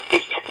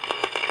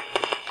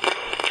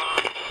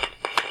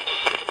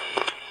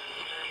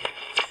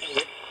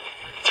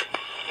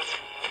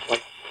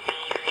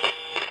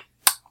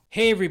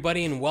Hey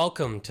everybody, and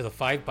welcome to the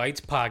 5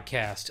 Bytes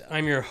Podcast.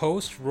 I'm your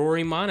host,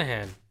 Rory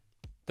Monahan.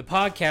 The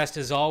podcast,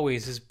 as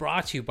always, is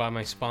brought to you by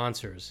my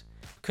sponsors.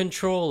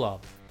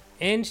 ControlUp,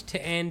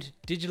 end-to-end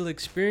digital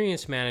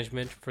experience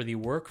management for the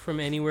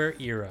work-from-anywhere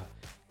era.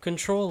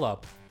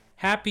 ControlUp,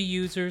 happy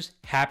users,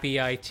 happy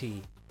IT.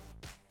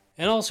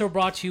 And also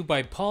brought to you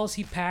by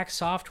PolicyPak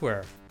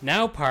Software,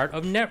 now part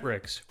of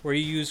Netrix, where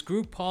you use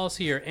group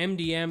policy or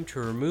MDM to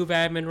remove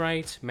admin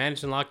rights,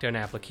 manage and lock down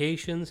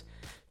applications,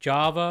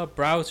 Java,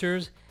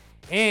 browsers,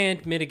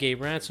 and mitigate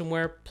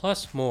ransomware,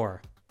 plus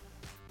more.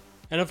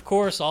 And of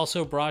course,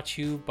 also brought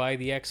to you by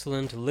the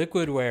excellent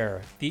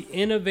Liquidware, the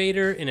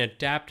innovator in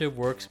adaptive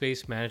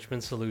workspace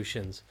management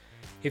solutions.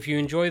 If you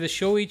enjoy the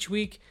show each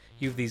week,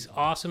 you have these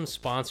awesome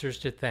sponsors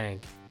to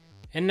thank.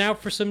 And now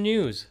for some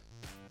news.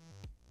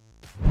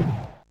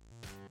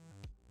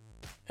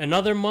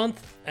 Another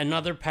month,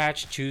 another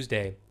Patch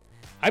Tuesday.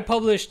 I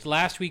published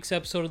last week's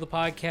episode of the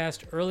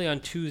podcast early on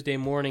Tuesday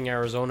morning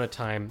Arizona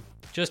time,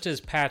 just as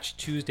Patch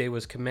Tuesday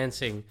was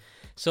commencing,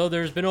 so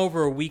there's been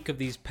over a week of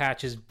these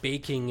patches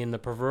baking in the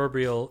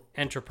proverbial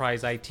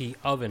enterprise IT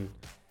oven.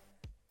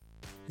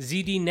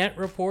 ZDNet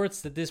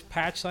reports that this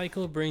patch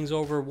cycle brings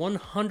over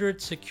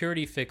 100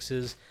 security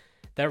fixes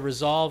that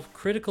resolve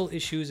critical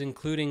issues,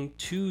 including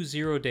 2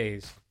 0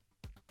 days.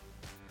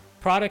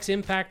 Products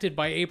impacted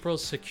by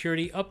April's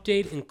security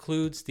update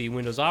includes the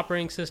Windows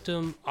operating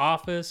system,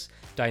 Office,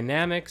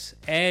 Dynamics,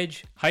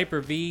 Edge,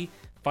 Hyper-V,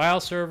 File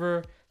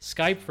Server,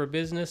 Skype for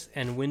Business,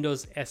 and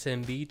Windows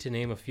SMB, to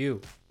name a few.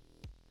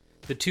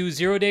 The 2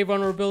 0-day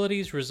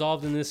vulnerabilities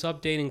resolved in this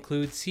update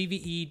include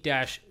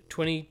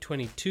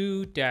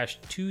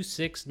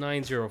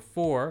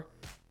CVE-2022-26904,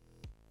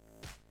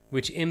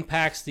 which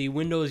impacts the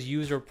Windows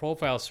User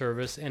Profile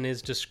Service and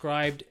is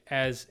described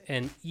as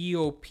an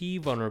EOP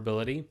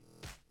vulnerability,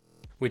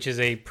 which is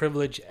a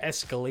privilege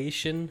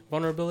escalation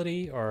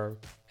vulnerability, or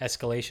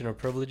escalation of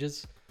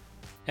privileges.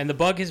 And the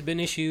bug has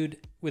been issued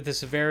with a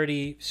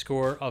severity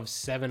score of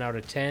 7 out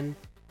of 10,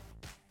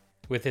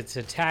 with its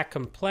attack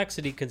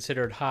complexity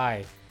considered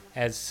high,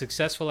 as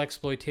successful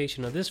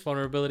exploitation of this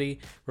vulnerability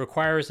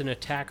requires an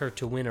attacker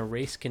to win a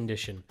race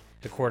condition,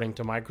 according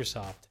to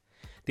Microsoft.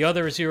 The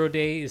other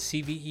 0-day is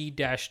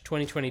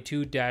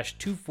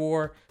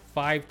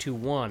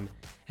CVE-2022-24521,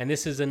 and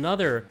this is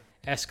another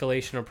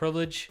escalation of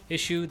privilege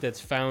issue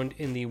that's found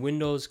in the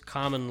Windows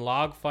Common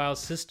Log File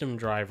System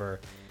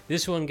driver.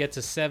 This one gets a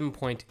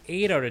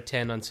 7.8 out of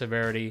 10 on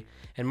severity,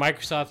 and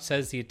Microsoft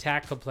says the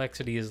attack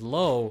complexity is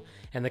low,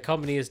 and the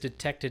company has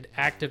detected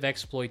active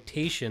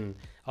exploitation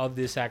of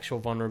this actual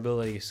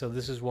vulnerability. So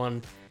this is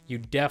one you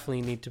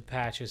definitely need to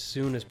patch as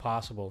soon as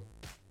possible.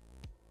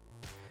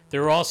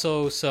 There are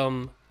also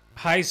some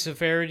high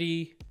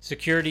severity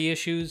security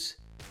issues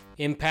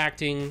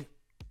impacting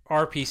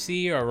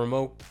RPC, or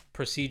Remote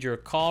Procedure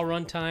Call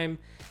Runtime,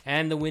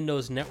 and the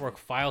Windows Network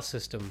File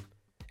System.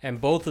 And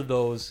both of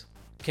those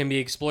can be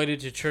exploited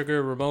to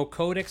trigger remote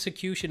code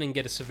execution and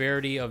get a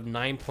severity of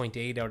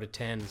 9.8 out of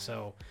 10,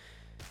 so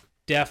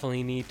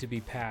definitely need to be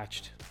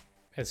patched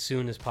as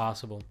soon as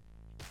possible.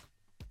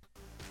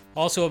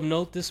 Also of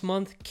note this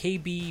month,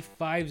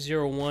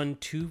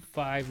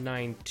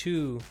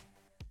 KB5012592,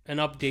 an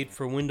update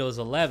for Windows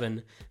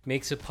 11,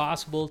 makes it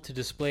possible to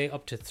display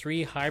up to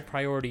 3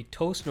 high-priority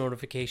toast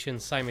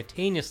notifications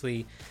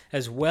simultaneously,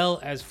 as well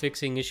as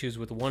fixing issues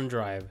with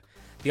OneDrive.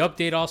 The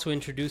update also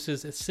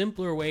introduces a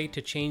simpler way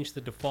to change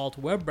the default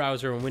web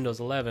browser in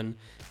Windows 11,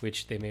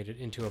 which they made it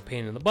into a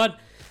pain in the butt,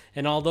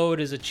 and although it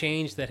is a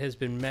change that has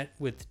been met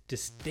with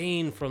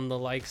disdain from the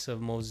likes of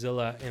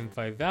Mozilla and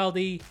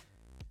Vivaldi,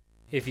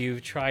 if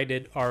you've tried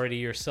it already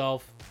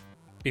yourself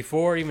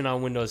before, even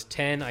on Windows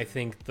 10, I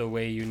think the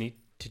way you need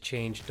to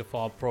change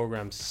default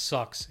programs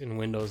sucks in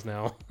Windows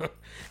now.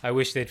 I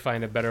wish they'd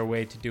find a better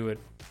way to do it.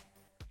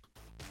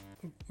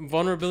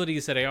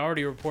 Vulnerabilities that I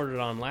already reported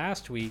on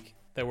last week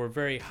that were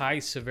very high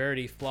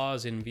severity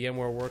flaws in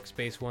VMware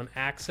Workspace ONE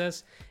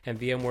Access and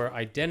VMware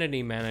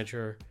Identity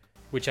Manager,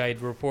 which I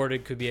had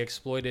reported could be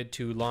exploited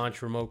to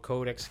launch remote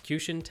code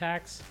execution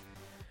attacks.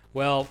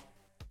 Well,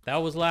 that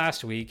was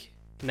last week.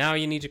 Now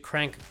you need to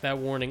crank that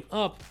warning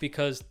up,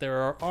 because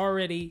there are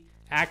already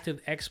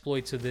active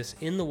exploits of this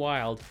in the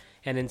wild,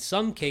 and in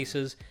some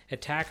cases,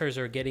 attackers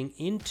are getting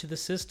into the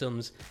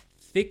systems,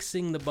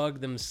 fixing the bug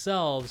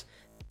themselves,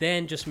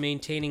 then just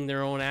maintaining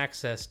their own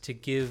access to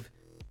give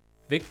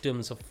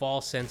victims a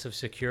false sense of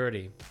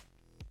security.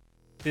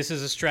 This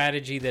is a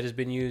strategy that has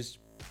been used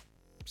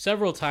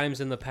several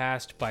times in the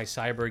past by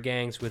cyber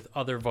gangs with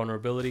other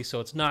vulnerabilities,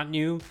 so it's not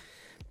new,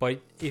 but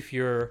if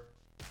you're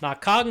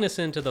not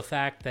cognizant of the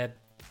fact that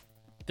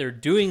they're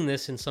doing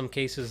this in some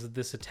cases of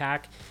this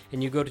attack,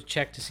 and you go to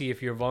check to see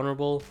if you're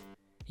vulnerable,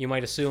 you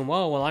might assume,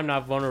 oh, well, I'm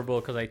not vulnerable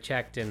because I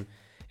checked and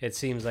it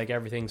seems like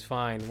everything's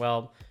fine.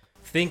 Well,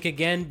 think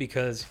again,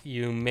 because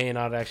you may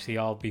not actually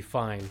all be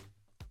fine.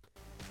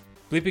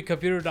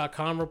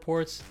 BleepingComputer.com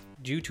reports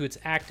due to its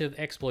active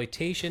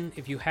exploitation.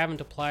 If you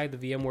haven't applied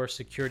the VMware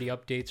security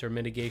updates or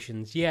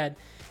mitigations yet,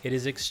 it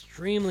is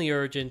extremely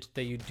urgent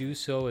that you do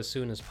so as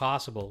soon as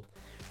possible.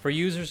 For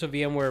users of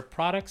VMware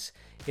products,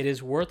 it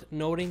is worth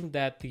noting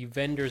that the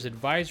vendor's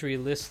advisory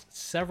lists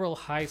several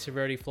high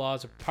severity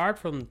flaws apart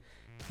from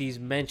these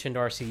mentioned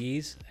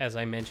RCEs, as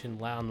I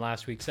mentioned on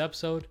last week's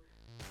episode,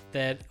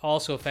 that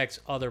also affects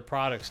other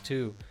products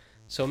too.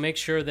 So make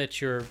sure that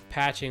you're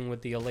patching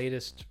with the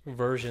latest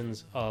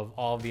versions of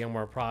all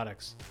VMware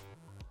products.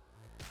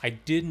 I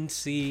didn't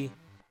see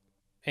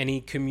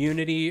any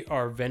community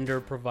or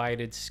vendor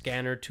provided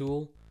scanner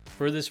tool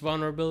for this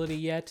vulnerability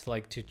yet,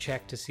 like to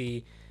check to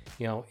see,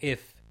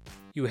 if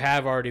you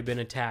have already been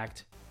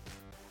attacked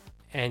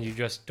and you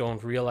just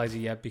don't realize it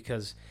yet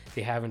because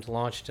they haven't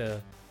launched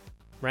a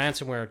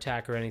ransomware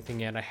attack or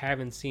anything yet. I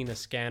haven't seen a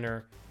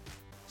scanner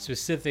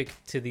specific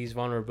to these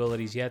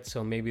vulnerabilities yet,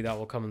 so maybe that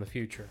will come in the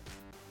future.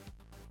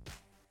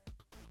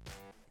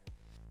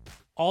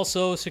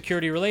 Also,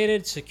 security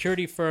related,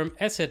 security firm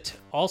ESET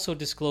also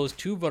disclosed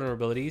two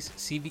vulnerabilities,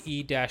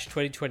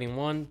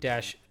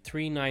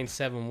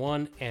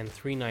 CVE-2021-3971 and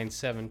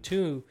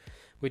 3972,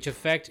 which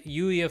affect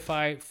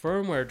UEFI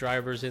firmware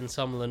drivers in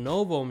some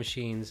Lenovo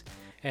machines,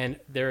 and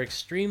they're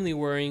extremely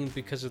worrying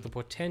because of the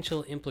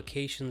potential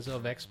implications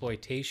of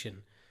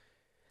exploitation.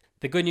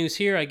 The good news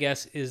here, I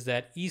guess, is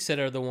that ESET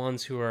are the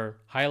ones who are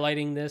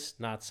highlighting this,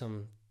 not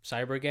some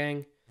cyber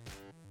gang.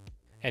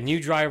 And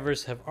new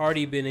drivers have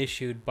already been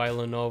issued by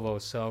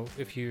Lenovo. So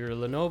if you're a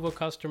Lenovo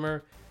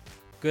customer,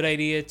 good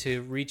idea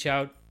to reach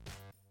out,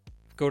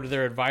 go to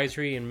their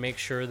advisory and make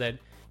sure that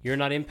you're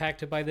not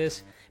impacted by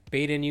this.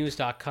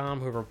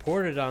 Betanews.com, who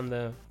reported on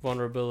the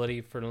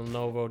vulnerability for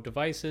Lenovo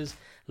devices,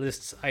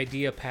 lists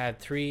IdeaPad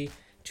 3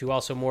 to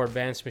also more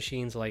advanced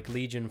machines like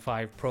Legion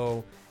 5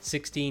 Pro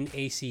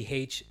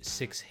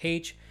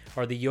 16ACH6H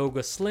or the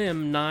Yoga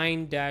Slim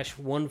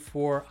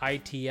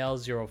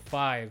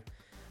 9-14ITL05.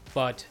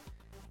 But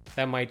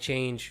that might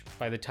change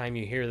by the time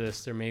you hear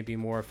this. There may be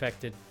more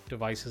affected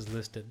devices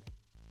listed.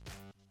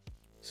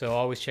 So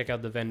always check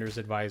out the vendor's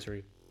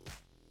advisory.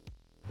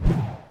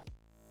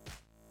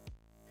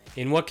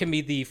 In what can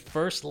be the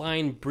first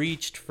line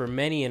breached for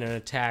many in an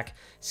attack,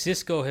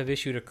 Cisco have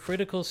issued a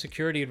critical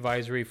security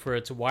advisory for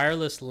its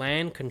wireless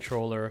LAN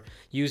controller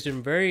used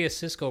in various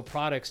Cisco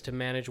products to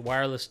manage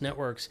wireless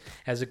networks,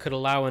 as it could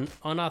allow an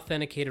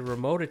unauthenticated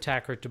remote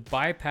attacker to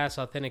bypass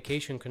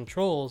authentication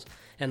controls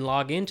and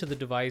log into the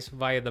device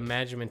via the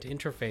management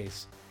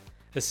interface.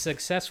 The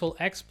successful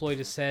exploit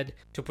is said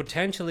to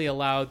potentially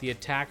allow the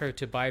attacker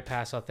to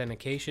bypass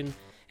authentication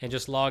and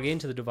just log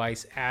into the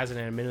device as an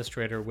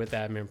administrator with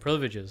admin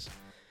privileges.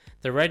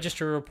 The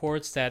register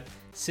reports that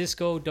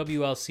Cisco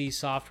WLC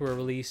software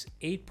release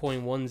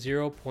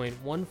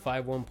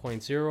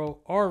 8.10.151.0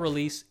 or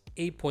release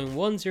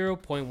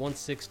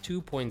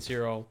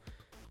 8.10.162.0,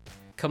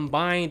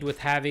 combined with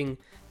having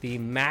the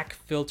MAC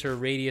filter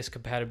radius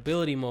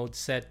compatibility mode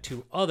set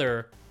to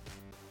other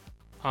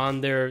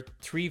on their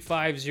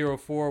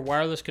 3504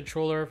 wireless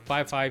controller,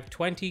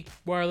 5520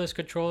 wireless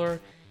controller,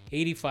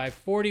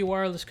 8540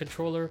 wireless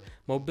controller,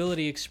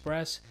 Mobility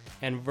Express,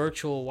 and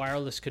Virtual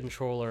Wireless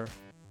Controller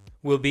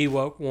will be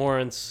what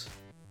warrants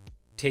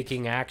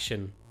taking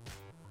action.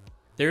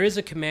 There is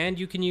a command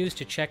you can use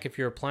to check if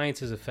your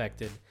appliance is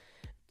affected.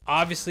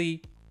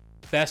 Obviously,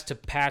 best to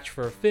patch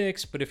for a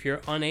fix, but if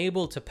you're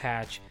unable to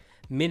patch,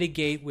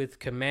 mitigate with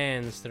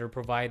commands that are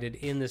provided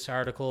in this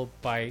article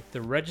by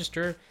the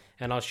Register,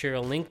 and I'll share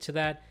a link to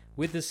that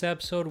with this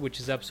episode, which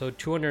is episode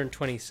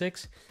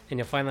 226, and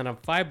you'll find that on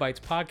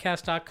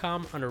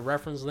 5bytespodcast.com under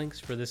reference links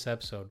for this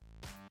episode.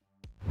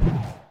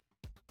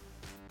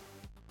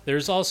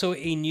 There's also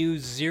a new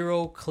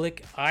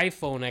zero-click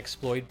iPhone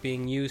exploit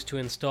being used to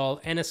install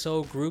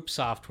NSO Group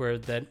software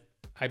that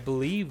I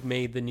believe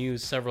made the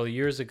news several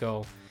years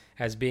ago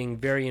as being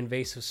very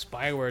invasive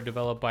spyware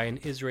developed by an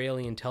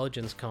Israeli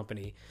intelligence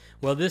company.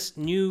 Well, this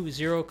new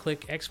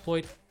zero-click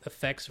exploit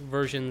affects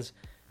versions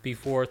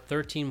before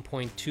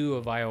 13.2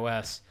 of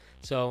iOS,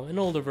 so an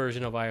older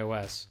version of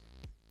iOS.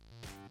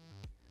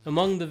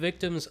 Among the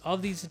victims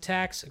of these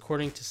attacks,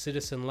 according to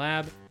Citizen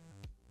Lab,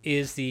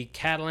 is the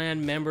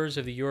Catalan members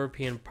of the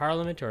European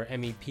Parliament, or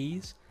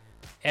MEPs,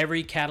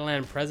 every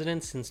Catalan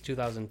president since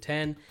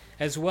 2010,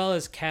 as well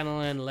as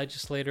Catalan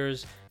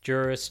legislators,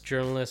 jurists,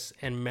 journalists,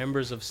 and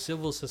members of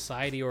civil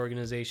society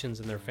organizations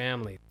and their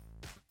families.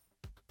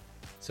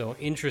 So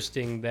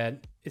interesting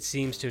that it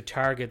seems to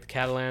target the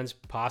Catalans,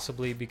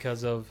 possibly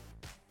because of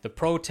the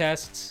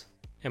protests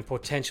and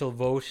potential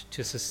vote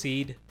to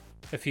secede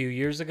a few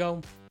years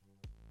ago.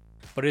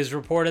 But it is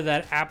reported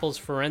that Apple's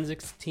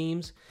forensics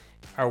teams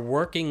are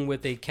working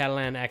with a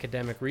Catalan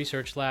academic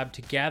research lab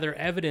to gather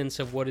evidence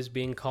of what is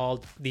being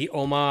called the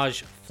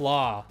homage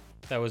flaw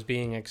that was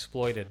being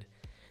exploited.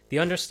 The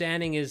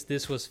understanding is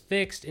this was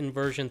fixed in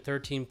version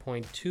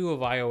 13.2 of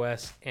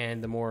iOS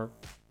and the more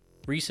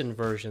recent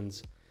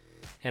versions.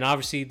 And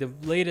obviously the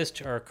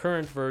latest or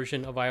current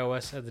version of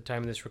iOS at the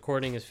time of this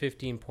recording is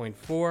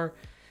 15.4.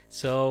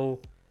 So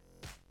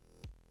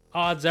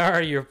odds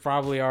are you're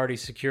probably already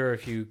secure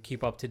if you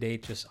keep up to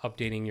date just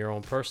updating your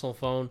own personal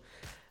phone.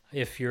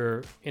 If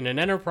you're in an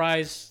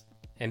enterprise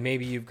and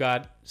maybe you've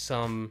got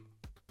some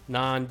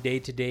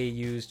non-day-to-day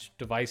used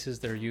devices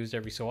that are used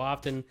every so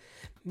often,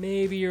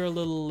 maybe you're a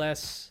little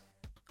less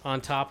on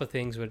top of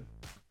things with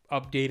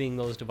updating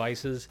those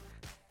devices.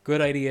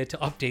 Good idea to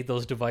update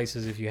those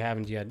devices if you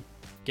haven't yet.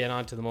 Get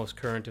onto the most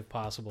current if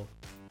possible.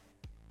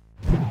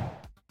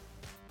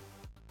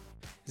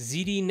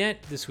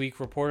 ZDNet this week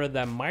reported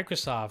that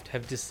Microsoft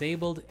have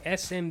disabled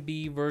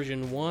SMB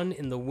version 1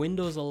 in the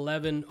Windows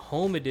 11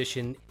 Home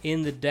Edition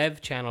in the dev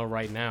channel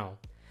right now.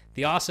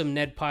 The awesome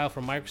Ned Pyle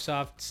from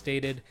Microsoft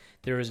stated,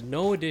 "There is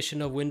no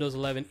edition of Windows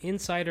 11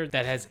 Insider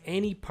that has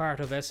any part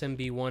of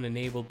SMB1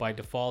 enabled by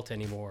default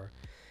anymore.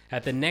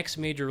 At the next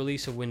major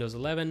release of Windows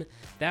 11,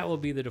 that will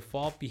be the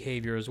default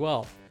behavior as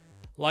well.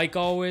 Like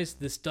always,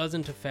 this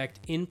doesn't affect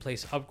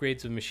in-place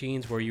upgrades of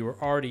machines where you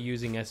are already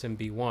using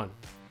SMB1.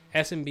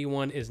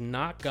 SMB1 is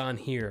not gone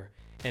here.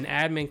 An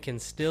admin can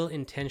still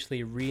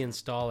intentionally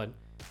reinstall it,"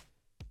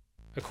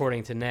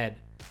 according to Ned.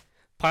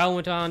 Pyle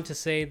went on to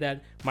say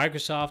that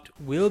Microsoft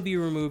will be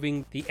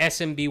removing the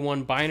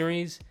SMB1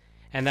 binaries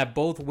and that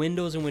both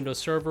Windows and Windows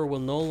Server will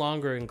no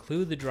longer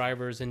include the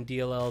drivers and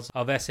DLLs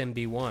of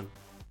SMB1.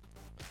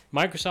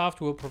 Microsoft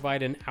will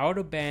provide an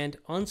out-of-band,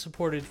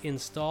 unsupported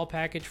install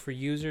package for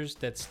users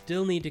that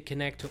still need to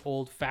connect to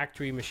old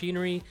factory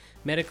machinery,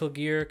 medical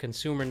gear,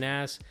 consumer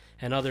NAS,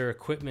 and other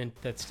equipment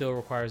that still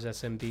requires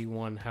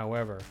SMB1,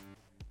 however.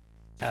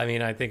 I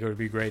mean, I think it would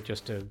be great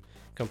just to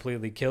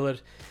completely kill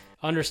it.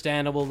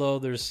 Understandable, though,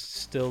 there's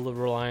still the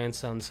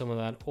reliance on some of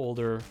that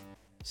older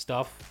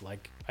stuff.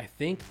 Like, I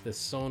think the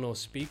Sonos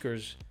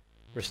speakers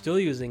were still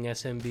using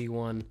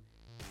SMB1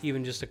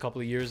 even just a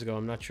couple of years ago.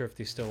 I'm not sure if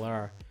they still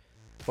are.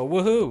 But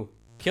woohoo!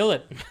 Kill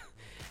it!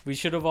 We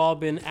should have all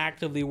been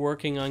actively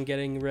working on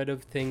getting rid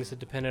of things that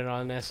depended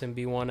on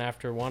SMB1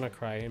 after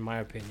WannaCry, in my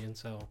opinion.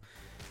 So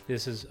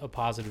this is a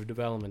positive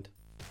development.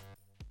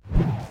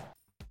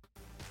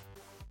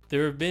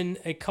 There have been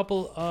a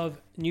couple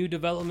of new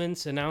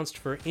developments announced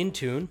for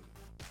Intune,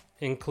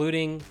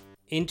 including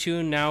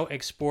Intune now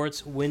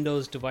exports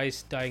Windows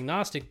device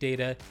diagnostic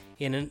data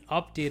in an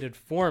updated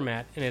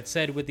format, and it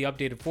said with the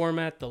updated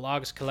format, the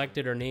logs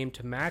collected are named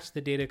to match the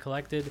data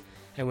collected,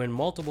 and when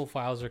multiple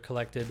files are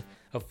collected,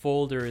 a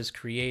folder is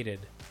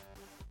created.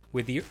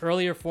 With the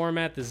earlier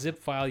format, the zip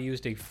file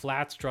used a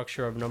flat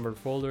structure of numbered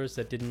folders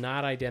that did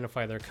not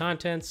identify their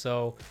contents,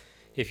 so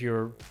if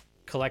you're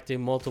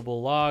collecting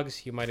multiple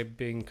logs, you might have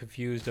been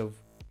confused of,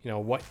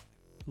 what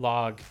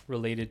log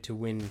related to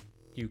when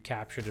you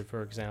captured it,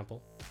 for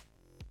example.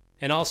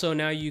 And also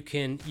now you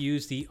can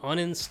use the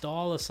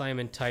uninstall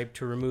assignment type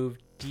to remove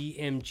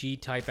DMG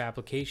type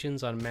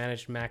applications on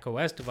managed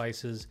macOS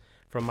devices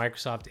from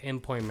Microsoft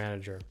Endpoint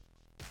Manager.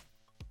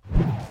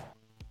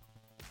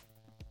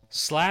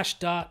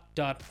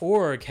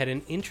 Slashdot.org had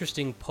an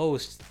interesting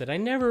post that I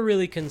never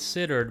really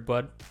considered,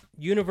 but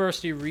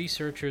university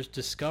researchers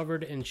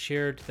discovered and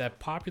shared that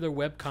popular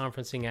web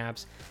conferencing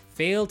apps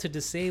fail to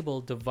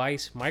disable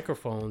device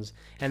microphones,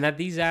 and that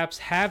these apps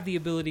have the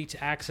ability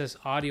to access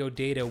audio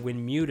data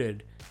when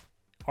muted,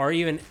 or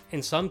even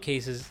in some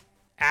cases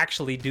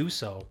actually do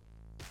so.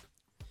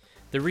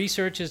 The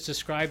research is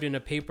described in a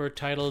paper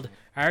titled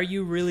 "Are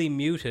You Really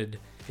Muted?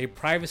 A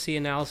Privacy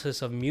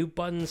Analysis of Mute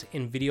Buttons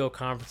in Video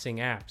Conferencing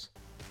Apps."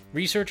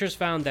 Researchers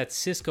found that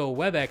Cisco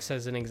WebEx,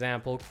 as an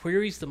example,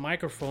 queries the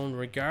microphone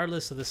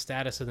regardless of the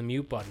status of the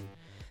mute button.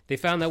 They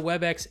found that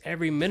WebEx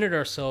every minute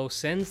or so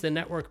sends the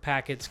network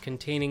packets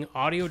containing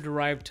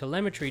audio-derived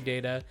telemetry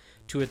data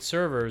to its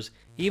servers,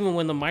 even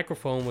when the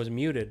microphone was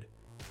muted.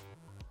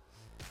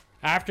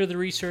 After the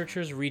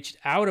researchers reached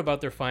out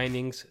about their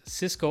findings,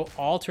 Cisco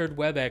altered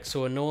WebEx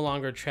so it no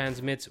longer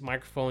transmits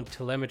microphone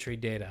telemetry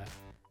data.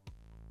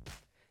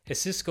 A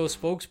Cisco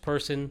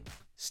spokesperson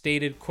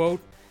stated,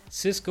 quote,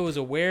 "Cisco is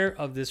aware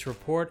of this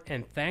report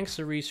and thanks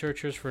the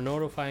researchers for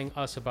notifying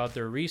us about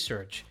their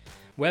research.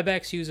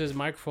 WebEx uses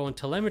microphone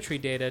telemetry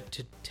data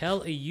to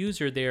tell a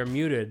user they are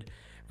muted,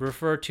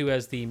 referred to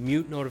as the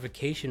mute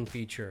notification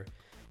feature.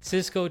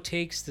 Cisco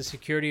takes the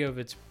security of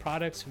its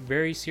products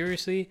very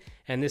seriously,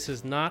 and this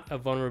is not a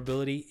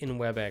vulnerability in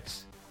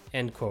WebEx,"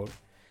 end quote.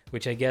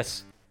 Which I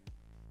guess,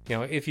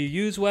 if you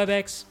use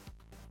WebEx,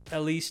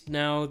 at least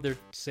now they're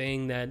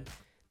saying that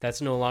that's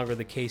no longer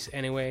the case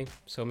anyway,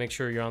 so make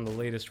sure you're on the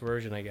latest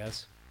version, I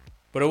guess.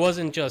 But it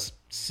wasn't just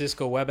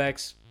Cisco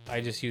WebEx. I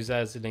just use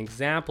that as an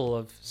example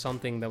of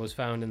something that was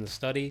found in the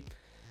study.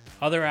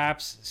 Other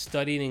apps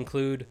studied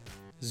include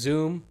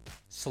Zoom,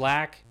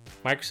 Slack,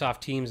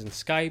 Microsoft Teams and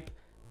Skype,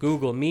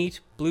 Google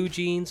Meet,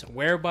 BlueJeans,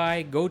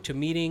 Whereby,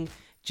 GoToMeeting,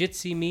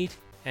 Jitsi Meet,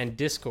 and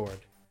Discord.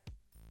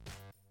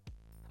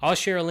 I'll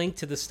share a link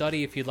to the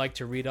study if you'd like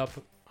to read up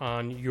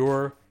on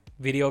your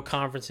video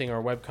conferencing or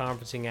web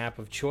conferencing app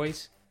of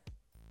choice.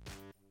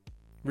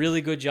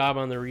 Really good job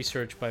on the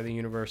research by the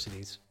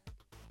universities.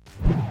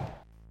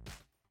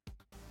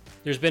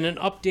 There's been an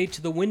update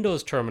to the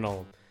Windows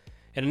terminal.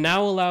 It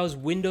now allows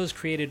windows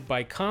created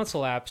by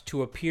console apps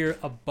to appear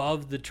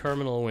above the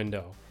terminal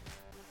window.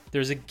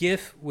 There's a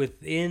GIF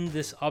within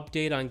this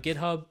update on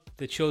GitHub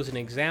that shows an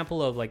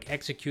example of like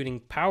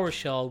executing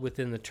PowerShell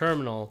within the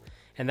terminal,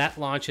 and that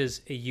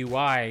launches a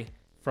UI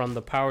from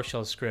the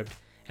PowerShell script,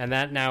 and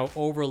that now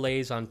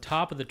overlays on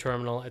top of the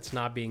terminal. It's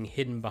not being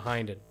hidden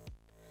behind it.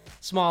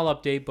 Small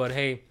update, but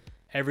hey,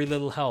 every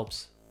little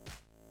helps.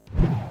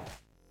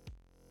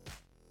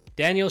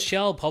 Daniel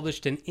Schell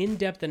published an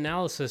in-depth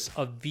analysis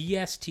of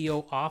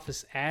VSTO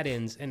Office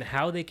add-ins and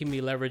how they can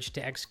be leveraged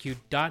to execute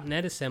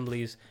 .NET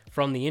assemblies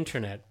from the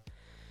internet.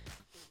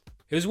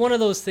 It was one of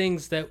those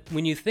things that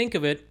when you think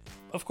of it,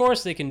 of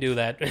course they can do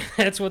that.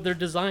 That's what they're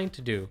designed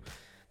to do.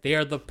 They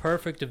are the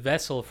perfect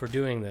vessel for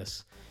doing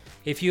this.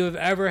 If you have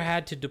ever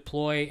had to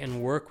deploy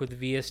and work with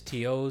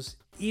VSTOs,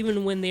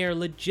 even when they are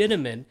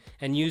legitimate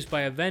and used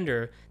by a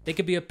vendor, they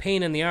could be a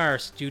pain in the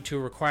arse due to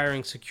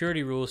requiring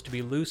security rules to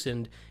be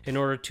loosened in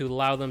order to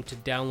allow them to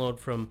download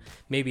from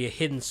maybe a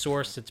hidden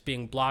source that's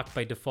being blocked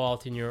by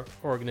default in your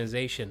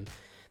organization.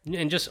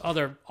 And just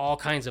all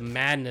kinds of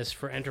madness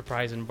for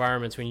enterprise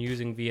environments when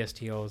using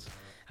VSTOs.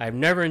 I've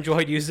never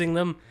enjoyed using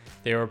them.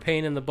 They are a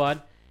pain in the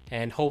butt,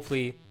 and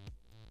hopefully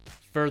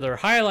further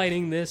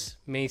highlighting this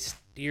may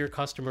steer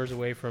customers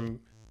away from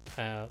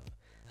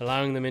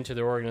allowing them into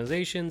their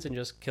organizations and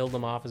just kill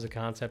them off as a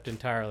concept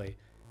entirely.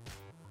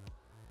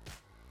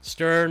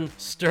 Stern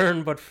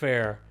but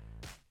fair.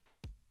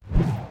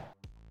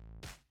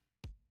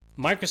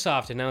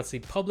 Microsoft announced the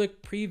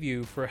public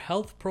preview for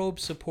Health Probe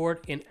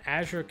support in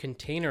Azure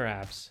Container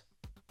Apps.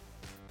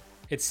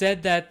 It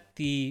said that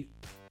the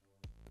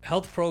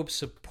Health Probe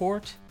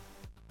support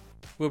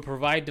will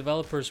provide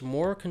developers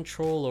more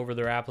control over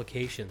their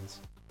applications.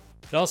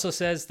 It also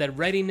says that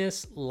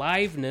readiness,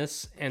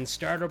 liveness, and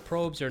startup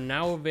probes are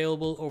now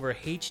available over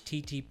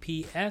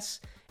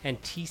HTTPS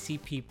and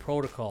TCP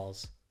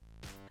protocols.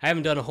 I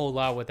haven't done a whole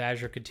lot with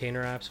Azure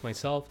Container Apps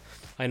myself.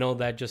 I know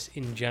that just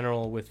in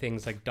general with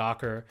things like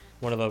Docker,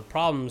 one of the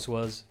problems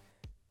was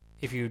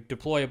if you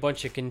deploy a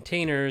bunch of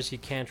containers, you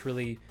can't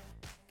really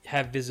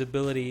have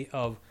visibility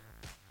of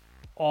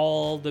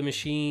all the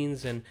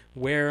machines and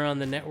where on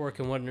the network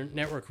and what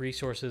network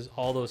resources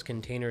all those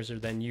containers are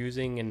then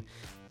using, and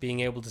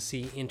being able to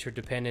see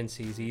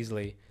interdependencies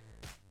easily.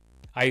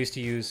 I used to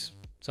use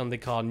something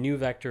called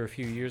NuVector a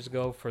few years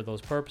ago for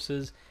those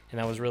purposes, and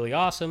that was really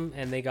awesome,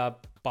 and they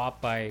got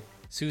bought by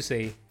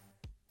SUSE,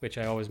 which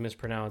I always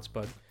mispronounce,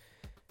 but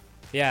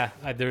yeah,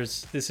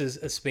 this is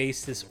a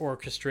space, this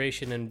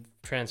orchestration and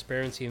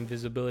transparency and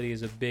visibility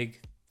is a big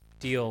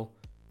deal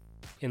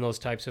in those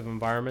types of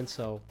environments,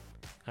 so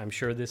I'm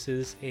sure this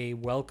is a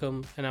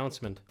welcome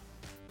announcement.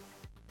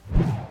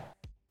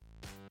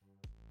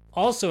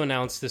 Also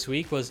announced this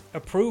week was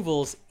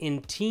approvals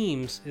in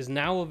Teams is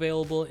now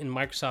available in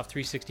Microsoft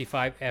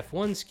 365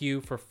 F1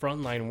 SKU for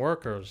frontline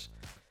workers.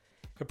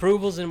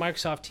 Approvals in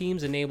Microsoft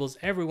Teams enables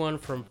everyone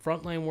from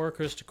frontline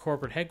workers to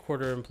corporate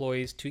headquarters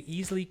employees to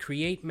easily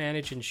create,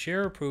 manage, and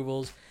share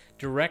approvals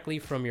directly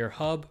from your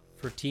hub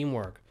for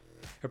teamwork.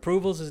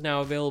 Approvals is now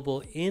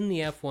available in the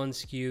F1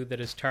 SKU that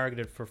is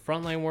targeted for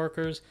frontline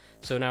workers,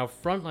 so now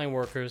frontline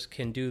workers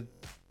can do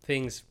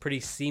things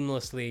pretty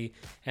seamlessly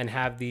and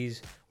have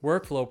these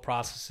workflow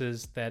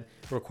processes that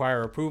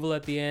require approval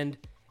at the end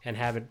and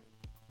have it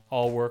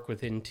all work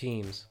within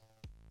Teams.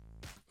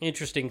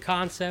 Interesting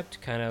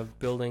concept, kind of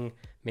building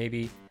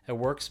maybe a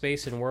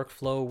workspace and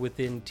workflow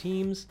within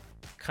Teams,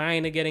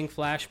 kind of getting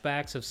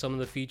flashbacks of some of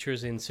the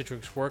features in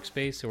Citrix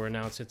Workspace that were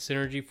announced at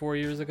Synergy 4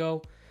 years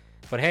ago.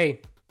 But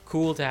hey,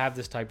 cool to have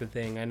this type of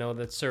thing. I know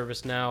that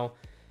ServiceNow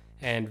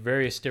and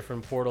various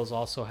different portals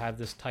also have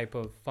this type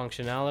of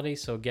functionality,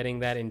 so getting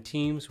that in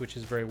Teams, which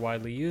is very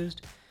widely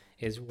used,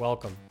 is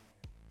welcome.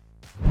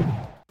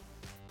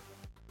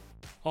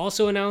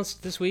 Also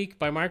announced this week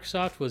by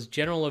Microsoft was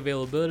general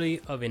availability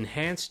of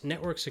enhanced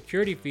network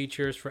security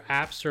features for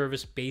App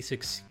Service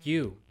Basic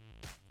SKU.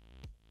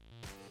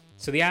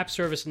 So the App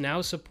Service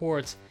now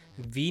supports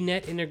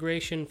VNet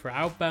integration for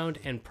outbound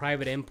and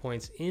private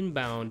endpoints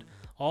inbound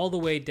all the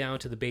way down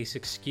to the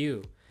basic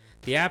SKU.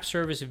 The App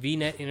Service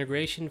VNet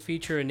integration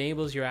feature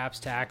enables your apps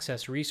to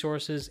access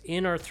resources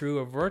in or through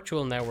a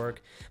virtual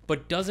network,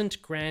 but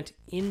doesn't grant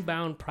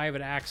inbound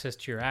private access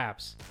to your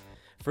apps.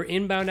 For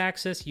inbound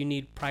access, you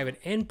need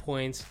private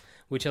endpoints,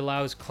 which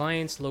allows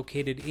clients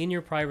located in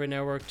your private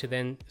network to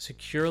then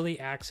securely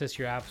access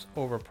your apps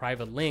over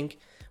private link,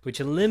 which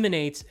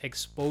eliminates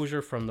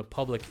exposure from the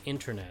public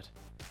internet.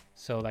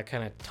 So that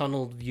kind of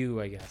tunneled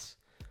view, I guess.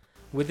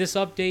 With this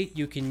update,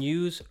 you can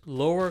use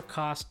lower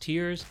cost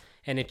tiers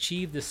and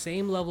achieve the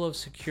same level of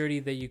security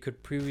that you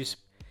could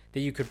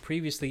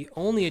previously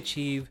only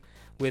achieve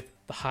with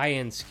the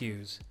high-end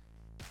SKUs.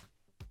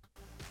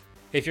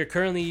 If you're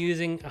currently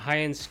using a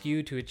high-end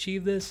SKU to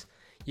achieve this,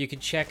 you can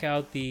check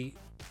out the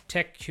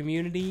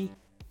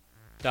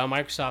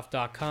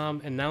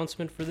techcommunity.microsoft.com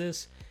announcement for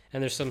this,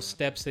 and there's some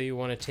steps that you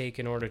want to take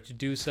in order to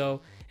do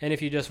so. And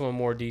if you just want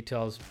more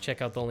details,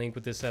 check out the link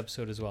with this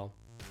episode as well.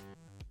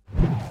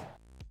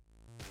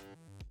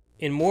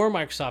 In more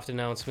Microsoft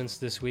announcements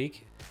this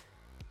week,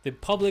 the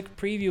public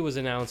preview was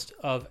announced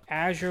of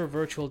Azure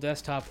Virtual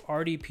Desktop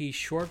RDP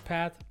Short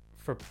Path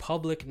for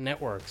public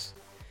networks.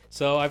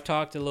 So I've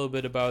talked a little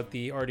bit about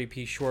the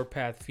RDP short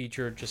path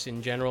feature just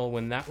in general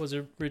when that was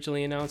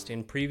originally announced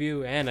in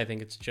preview, and I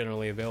think it's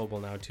generally available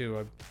now too.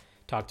 I've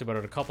talked about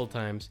it a couple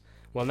times.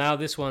 Well, now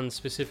this one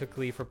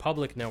specifically for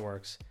public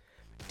networks.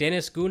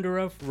 Denis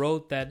Gundarov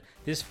wrote that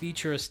this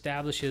feature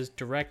establishes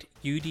direct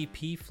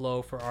UDP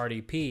flow for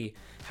RDP.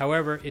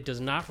 However, it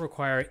does not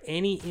require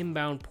any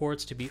inbound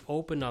ports to be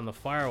opened on the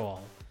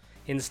firewall.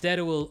 Instead,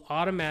 it will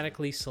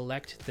automatically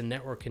select the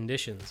network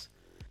conditions.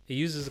 It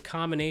uses a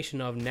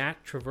combination of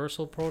NAT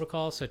traversal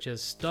protocols such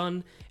as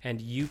STUN and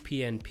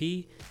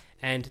UPnP,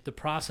 and the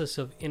process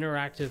of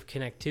interactive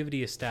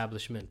connectivity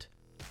establishment.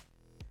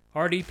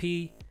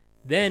 RDP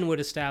then would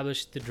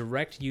establish the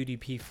direct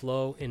UDP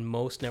flow in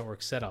most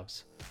network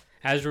setups.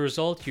 As a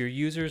result, your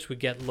users would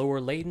get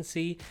lower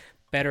latency,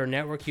 better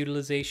network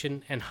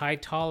utilization, and high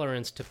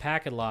tolerance to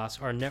packet loss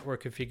or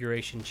network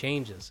configuration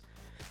changes.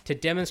 To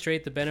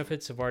demonstrate the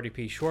benefits of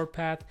RDP short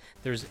path,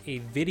 there's a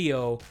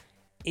video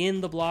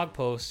in the blog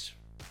post,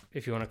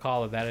 if you want to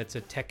call it that. It's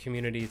a tech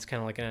community, it's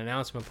kind of like an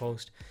announcement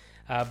post,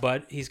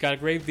 but he's got a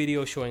great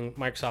video showing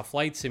Microsoft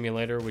Flight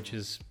Simulator, which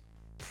is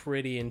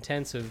pretty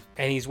intensive,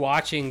 and he's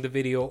watching the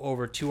video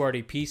over 2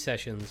 RDP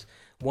sessions,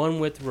 one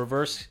with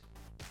reverse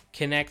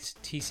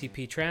connect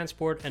TCP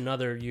transport,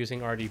 another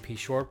using RDP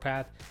short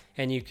path,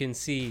 and you can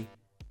see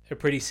a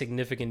pretty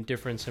significant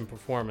difference in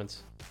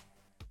performance.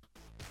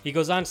 He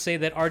goes on to say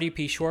that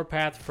RDP short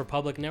path for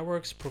public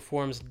networks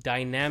performs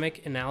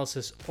dynamic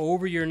analysis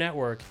over your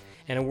network,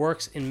 and it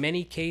works in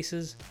many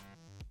cases,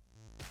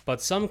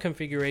 but some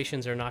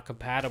configurations are not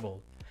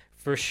compatible.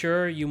 For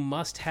sure, you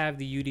must have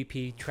the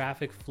UDP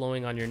traffic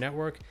flowing on your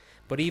network,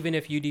 but even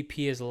if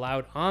UDP is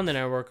allowed on the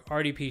network,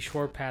 RDP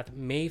short path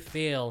may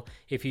fail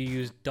if you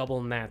use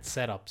double NAT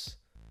setups.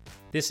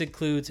 This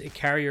includes a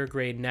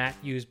carrier-grade NAT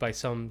used by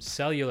some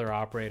cellular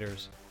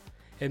operators.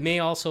 It may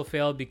also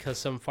fail because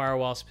some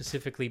firewalls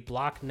specifically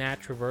block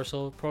NAT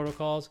traversal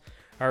protocols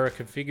are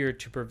configured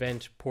to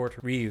prevent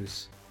port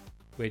reuse,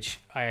 which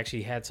I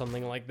actually had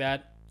something like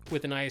that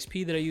with an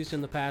ISP that I used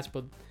in the past,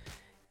 but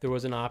there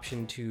was an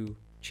option to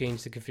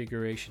change the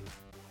configuration.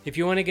 If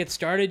you want to get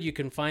started, you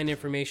can find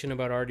information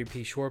about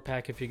RDP short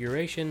path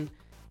configuration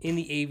in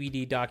the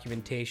AVD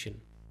documentation.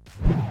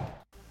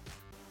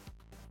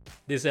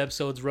 This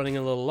episode's running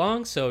a little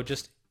long, so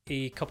just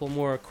a couple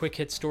more quick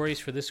hit stories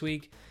for this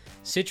week.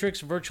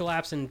 Citrix Virtual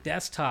Apps and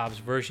Desktops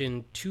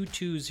version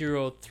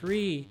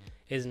 2203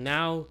 is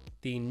now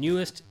the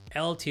newest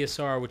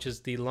LTSR, which is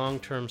the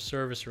long-term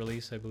service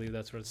release. I believe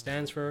that's what it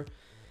stands for.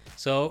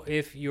 So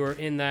if you're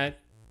in that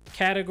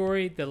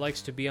category that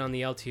likes to be on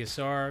the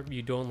LTSR,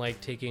 you don't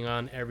like taking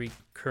on every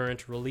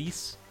current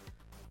release,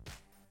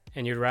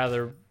 and you'd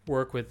rather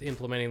work with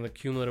implementing the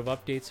cumulative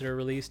updates that are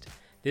released,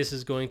 this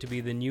is going to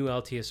be the new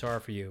LTSR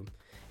for you.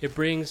 It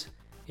brings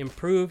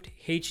improved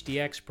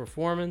HDX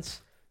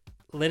performance,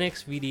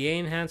 Linux VDA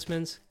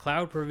enhancements,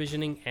 cloud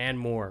provisioning, and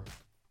more.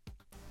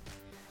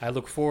 I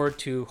look forward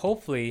to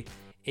hopefully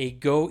a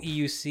Go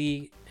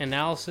EUC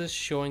analysis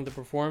showing the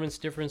performance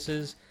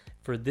differences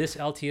for this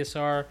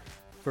LTSR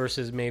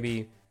versus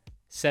maybe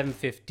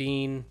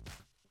 7.15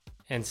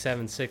 and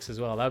 7.6 as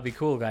well. That would be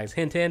cool, guys.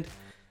 Hint, hint.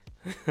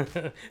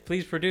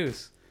 Please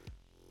produce.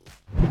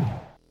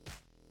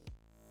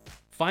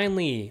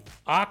 Finally,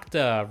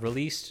 Okta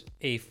released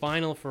a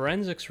final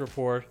forensics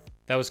report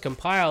that was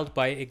compiled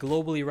by a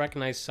globally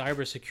recognized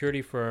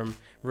cybersecurity firm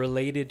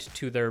related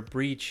to their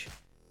breach.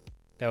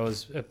 That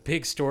was a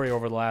big story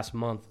over the last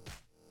month.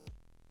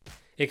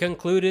 It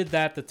concluded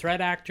that the threat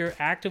actor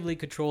actively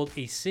controlled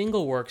a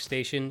single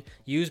workstation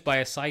used by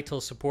a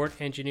Sitel support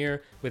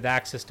engineer with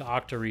access to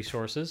Okta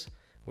resources,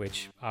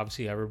 which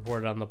obviously I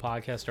reported on the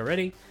podcast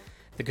already.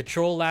 The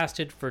control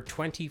lasted for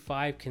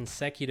 25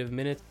 consecutive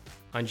minutes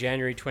on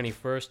January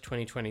 21st,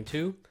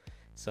 2022.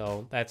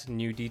 So that's a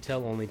new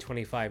detail, only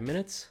 25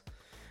 minutes.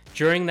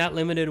 During that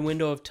limited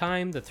window of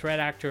time, the threat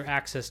actor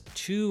accessed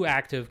 2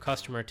 active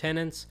customer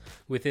tenants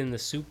within the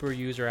super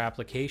user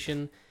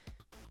application,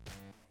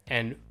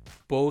 and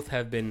both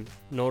have been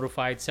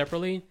notified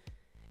separately,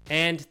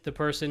 and the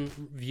person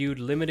viewed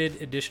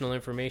limited additional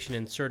information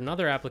in certain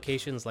other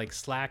applications like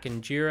Slack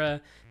and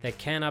Jira that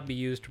cannot be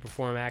used to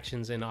perform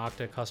actions in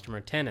Okta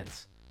customer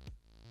tenants.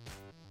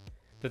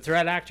 The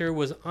threat actor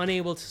was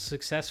unable to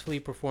successfully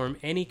perform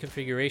any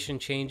configuration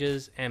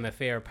changes,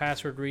 MFA or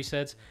password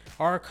resets,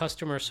 or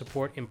customer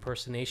support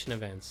impersonation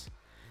events.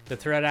 The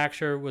threat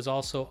actor was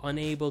also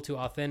unable to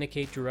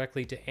authenticate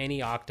directly to any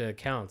Okta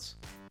accounts.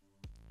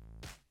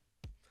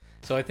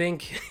 So I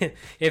think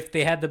if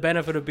they had the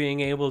benefit of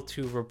being able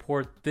to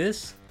report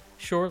this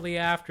shortly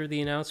after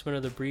the announcement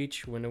of the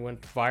breach, when it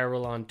went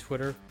viral on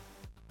Twitter,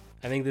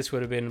 I think this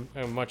would have been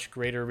a much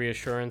greater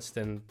reassurance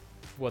than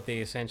what they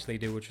essentially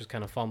did, which was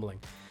kind of fumbling.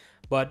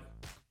 But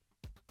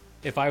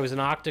if I was an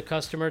Okta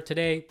customer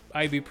today,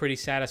 I'd be pretty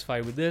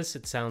satisfied with this.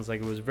 It sounds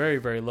like it was very,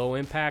 very low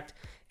impact,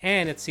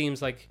 and it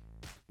seems like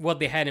what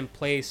they had in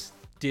place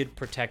did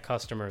protect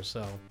customers.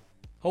 So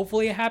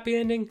hopefully a happy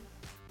ending.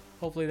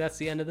 Hopefully that's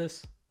the end of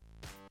this.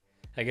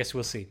 I guess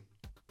we'll see.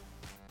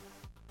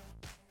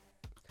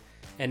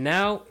 And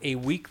now, a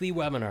weekly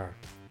webinar.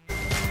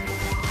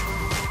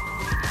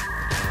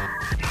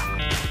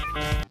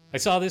 I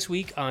saw this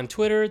week on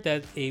Twitter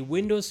that a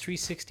Windows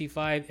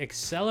 365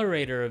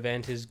 Accelerator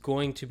event is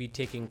going to be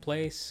taking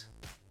place.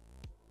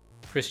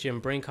 Christian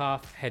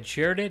Brinkhoff had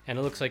shared it, and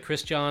it looks like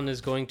Christian is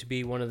going to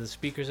be one of the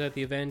speakers at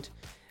the event,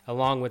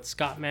 along with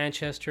Scott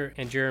Manchester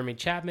and Jeremy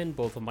Chapman,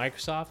 both of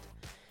Microsoft.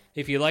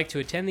 If you'd like to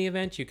attend the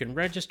event, you can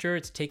register.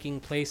 It's taking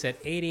place at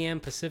 8 a.m.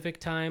 Pacific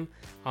time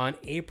on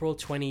April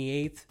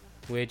 28th,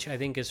 which I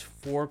think is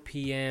 4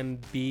 p.m.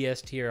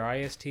 BST or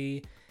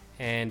IST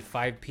and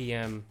 5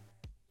 p.m.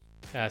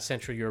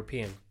 Central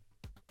European.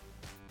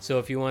 So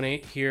if you want to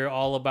hear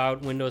all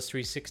about Windows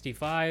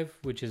 365,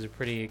 which is a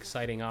pretty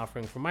exciting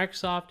offering from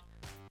Microsoft,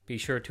 be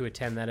sure to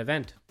attend that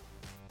event.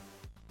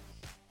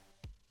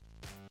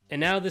 And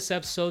now this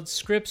episode's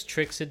scripts,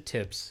 tricks, and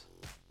tips.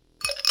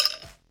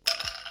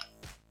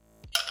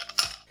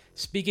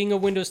 Speaking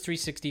of Windows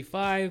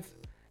 365,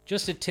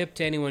 just a tip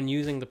to anyone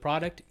using the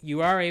product,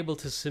 you are able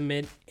to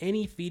submit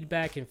any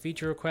feedback and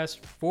feature requests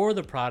for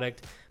the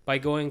product by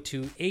going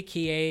to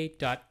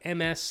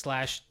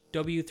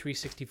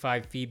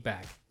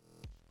aka.ms/W365feedback.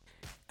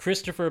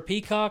 Christopher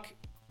Peacock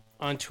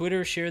on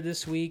Twitter shared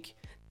this week,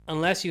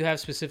 unless you have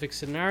specific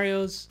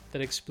scenarios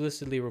that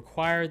explicitly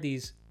require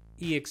these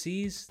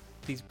EXEs,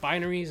 these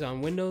binaries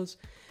on Windows,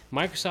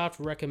 Microsoft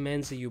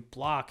recommends that you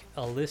block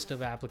a list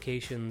of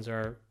applications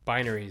or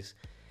binaries,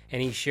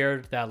 and he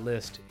shared that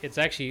list. It's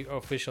actually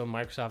official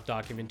Microsoft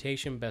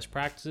documentation, best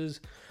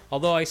practices,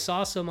 although I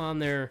saw some on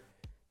there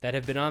that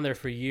have been on there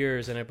for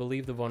years, and I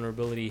believe the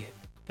vulnerability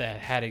that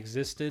had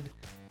existed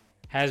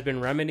has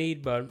been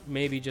remedied, but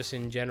maybe just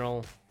in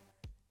general,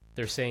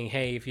 they're saying,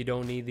 hey, if you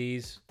don't need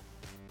these,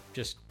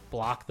 just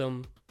block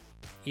them,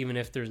 even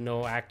if there's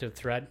no active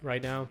threat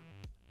right now.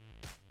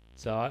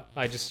 So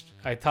I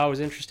thought it was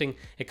interesting.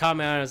 It caught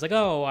my eye, and I was like,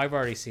 oh, I've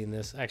already seen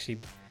this. Actually,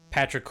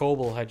 Patrick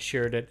Coble had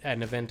shared it at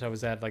an event I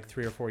was at like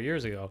 3 or 4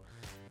 years ago.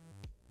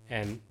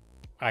 And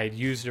I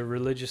used it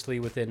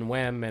religiously within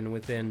WEM and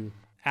within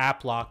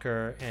App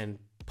Locker and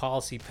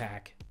Policy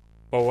Pack.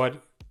 But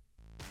what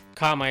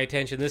caught my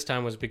attention this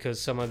time was because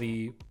some of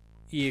the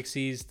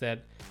EXEs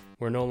that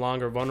were no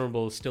longer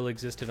vulnerable still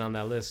existed on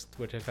that list,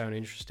 which I found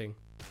interesting.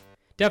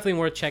 Definitely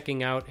worth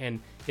checking out, and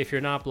if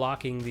you're not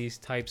blocking these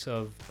types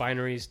of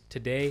binaries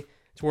today,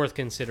 it's worth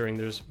considering.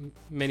 There's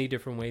many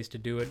different ways to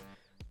do it.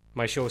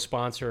 My show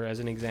sponsor, as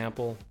an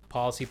example,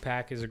 Policy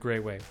Pack is a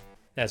great way.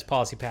 That's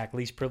Policy Pack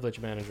Least Privilege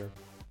Manager.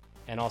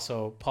 And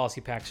also Policy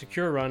Pack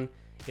Secure Run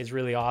is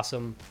really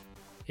awesome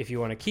if you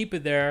want to keep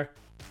it there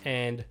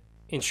and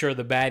ensure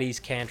the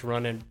baddies can't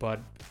run it,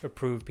 but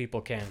approved people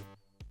can.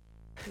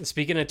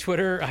 Speaking of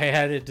Twitter, I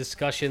had a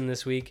discussion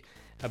this week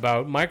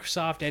about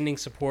Microsoft ending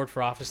support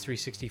for Office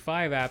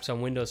 365 apps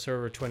on Windows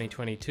Server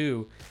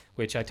 2022,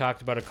 which I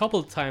talked about a couple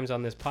of times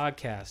on this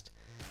podcast.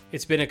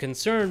 It's been a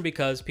concern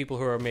because people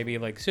who are maybe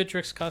like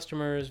Citrix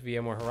customers,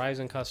 VMware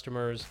Horizon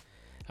customers,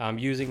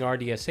 using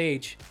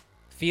RDSH,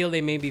 feel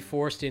they may be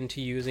forced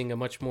into using a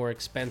much more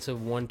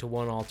expensive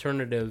one-to-one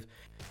alternative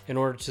in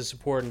order to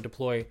support and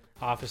deploy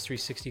Office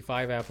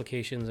 365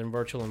 applications in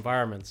virtual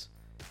environments.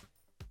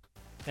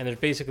 And there's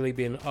basically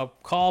been a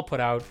call put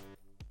out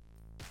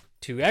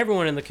to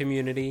everyone in the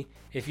community.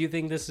 If you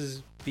think this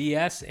is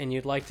BS and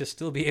you'd like to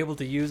still be able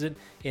to use it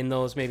in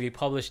those maybe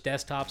published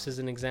desktops as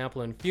an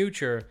example in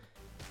future,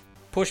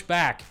 push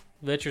back,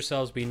 let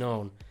yourselves be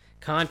known.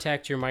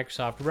 Contact your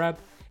Microsoft rep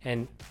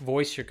and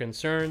voice your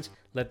concerns.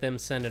 Let them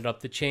send it up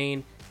the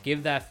chain.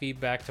 Give that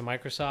feedback to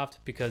Microsoft,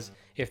 because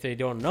if they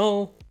don't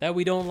know that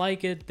we don't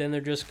like it, then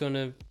they're just going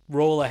to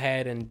roll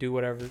ahead and do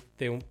whatever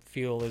they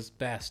feel is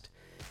best.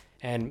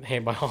 And hey,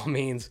 by all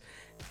means,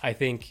 I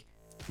think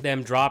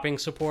them dropping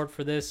support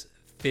for this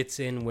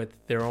fits in with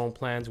their own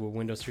plans with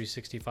Windows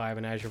 365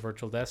 and Azure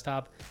Virtual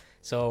Desktop.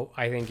 So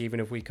I think even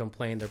if we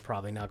complain, they're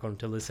probably not going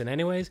to listen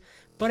anyways.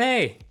 But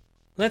hey,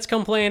 let's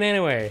complain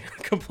anyway.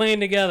 Complain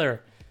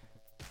together.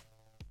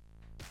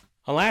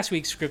 On last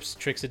week's Scripts,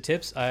 Tricks, and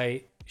Tips,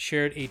 I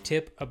shared a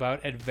tip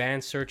about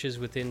advanced searches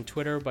within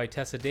Twitter by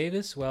Tessa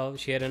Davis. Well,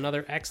 she had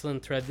another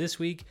excellent thread this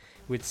week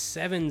with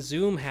 7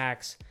 Zoom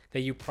hacks that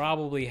you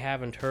probably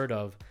haven't heard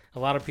of. A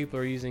lot of people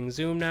are using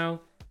Zoom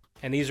now,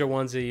 and these are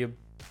ones that you'd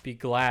be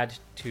glad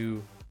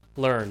to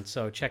learn,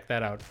 so check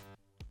that out.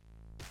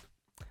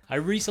 I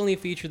recently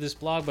featured this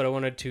blog, but I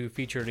wanted to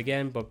feature it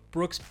again. But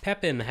Brooks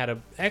Pepin had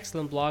an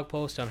excellent blog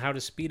post on how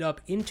to speed up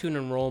Intune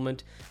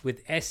enrollment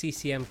with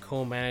SCCM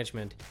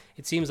co-management.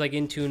 It seems like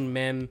Intune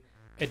MEM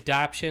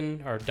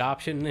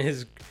adoption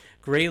is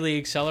greatly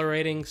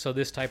accelerating, so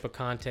this type of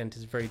content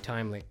is very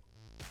timely.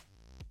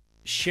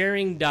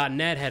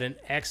 Sharing.net had an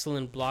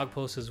excellent blog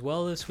post as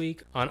well this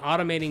week on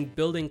automating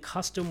building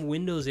custom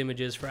Windows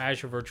images for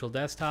Azure Virtual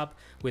Desktop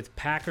with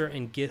Packer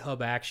and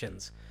GitHub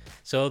Actions.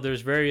 So there's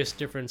various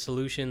different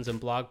solutions and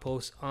blog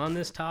posts on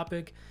this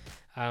topic.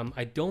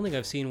 I don't think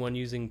I've seen one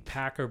using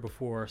Packer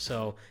before,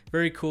 so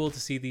very cool to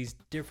see these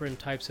different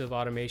types of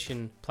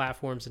automation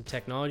platforms and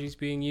technologies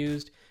being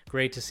used.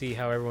 Great to see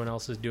how everyone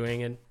else is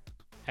doing it.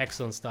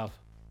 Excellent stuff.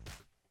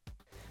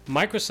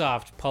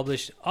 Microsoft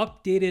published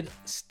updated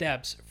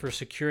steps for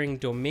securing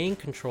domain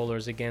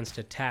controllers against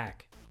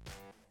attack.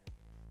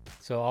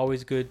 So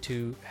always good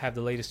to have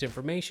the latest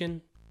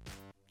information.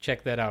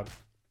 Check that out.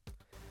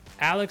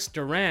 Alex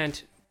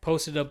Durant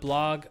posted a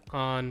blog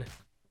on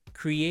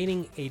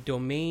creating a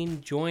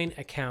domain join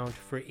account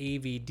for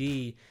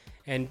AVD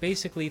and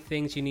basically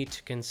things you need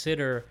to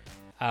consider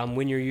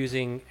when you're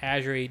using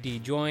Azure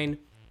AD Join,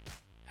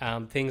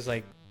 things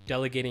like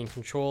delegating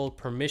control,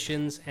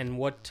 permissions, and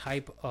what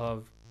type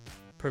of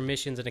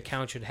permissions an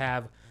account should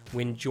have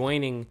when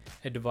joining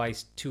a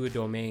device to a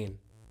domain.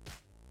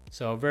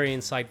 So very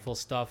insightful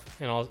stuff,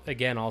 and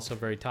again, also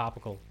very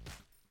topical,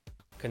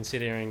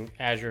 considering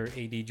Azure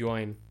AD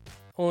Join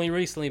only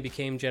recently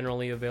became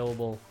generally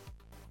available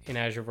in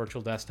Azure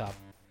Virtual Desktop.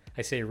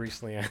 I say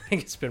recently, I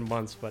think it's been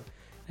months, but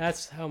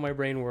that's how my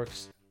brain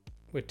works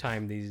with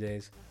time these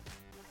days.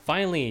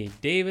 Finally,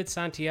 David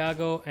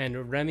Santiago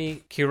and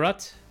Remy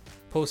Kirut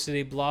posted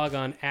a blog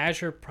on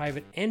Azure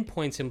Private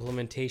Endpoints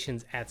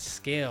implementations at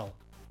scale.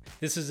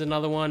 This is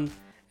another one.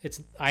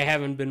 I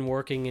haven't been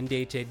working in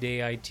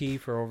day-to-day IT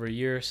for over a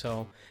year,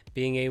 so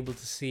being able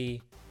to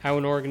see how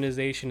an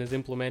organization is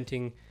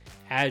implementing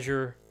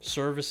Azure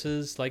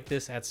services like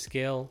this at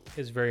scale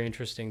is very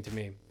interesting to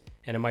me,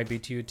 and it might be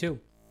to you too.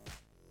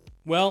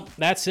 Well,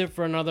 that's it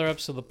for another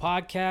episode of the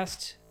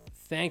podcast.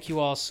 Thank you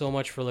all so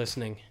much for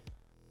listening.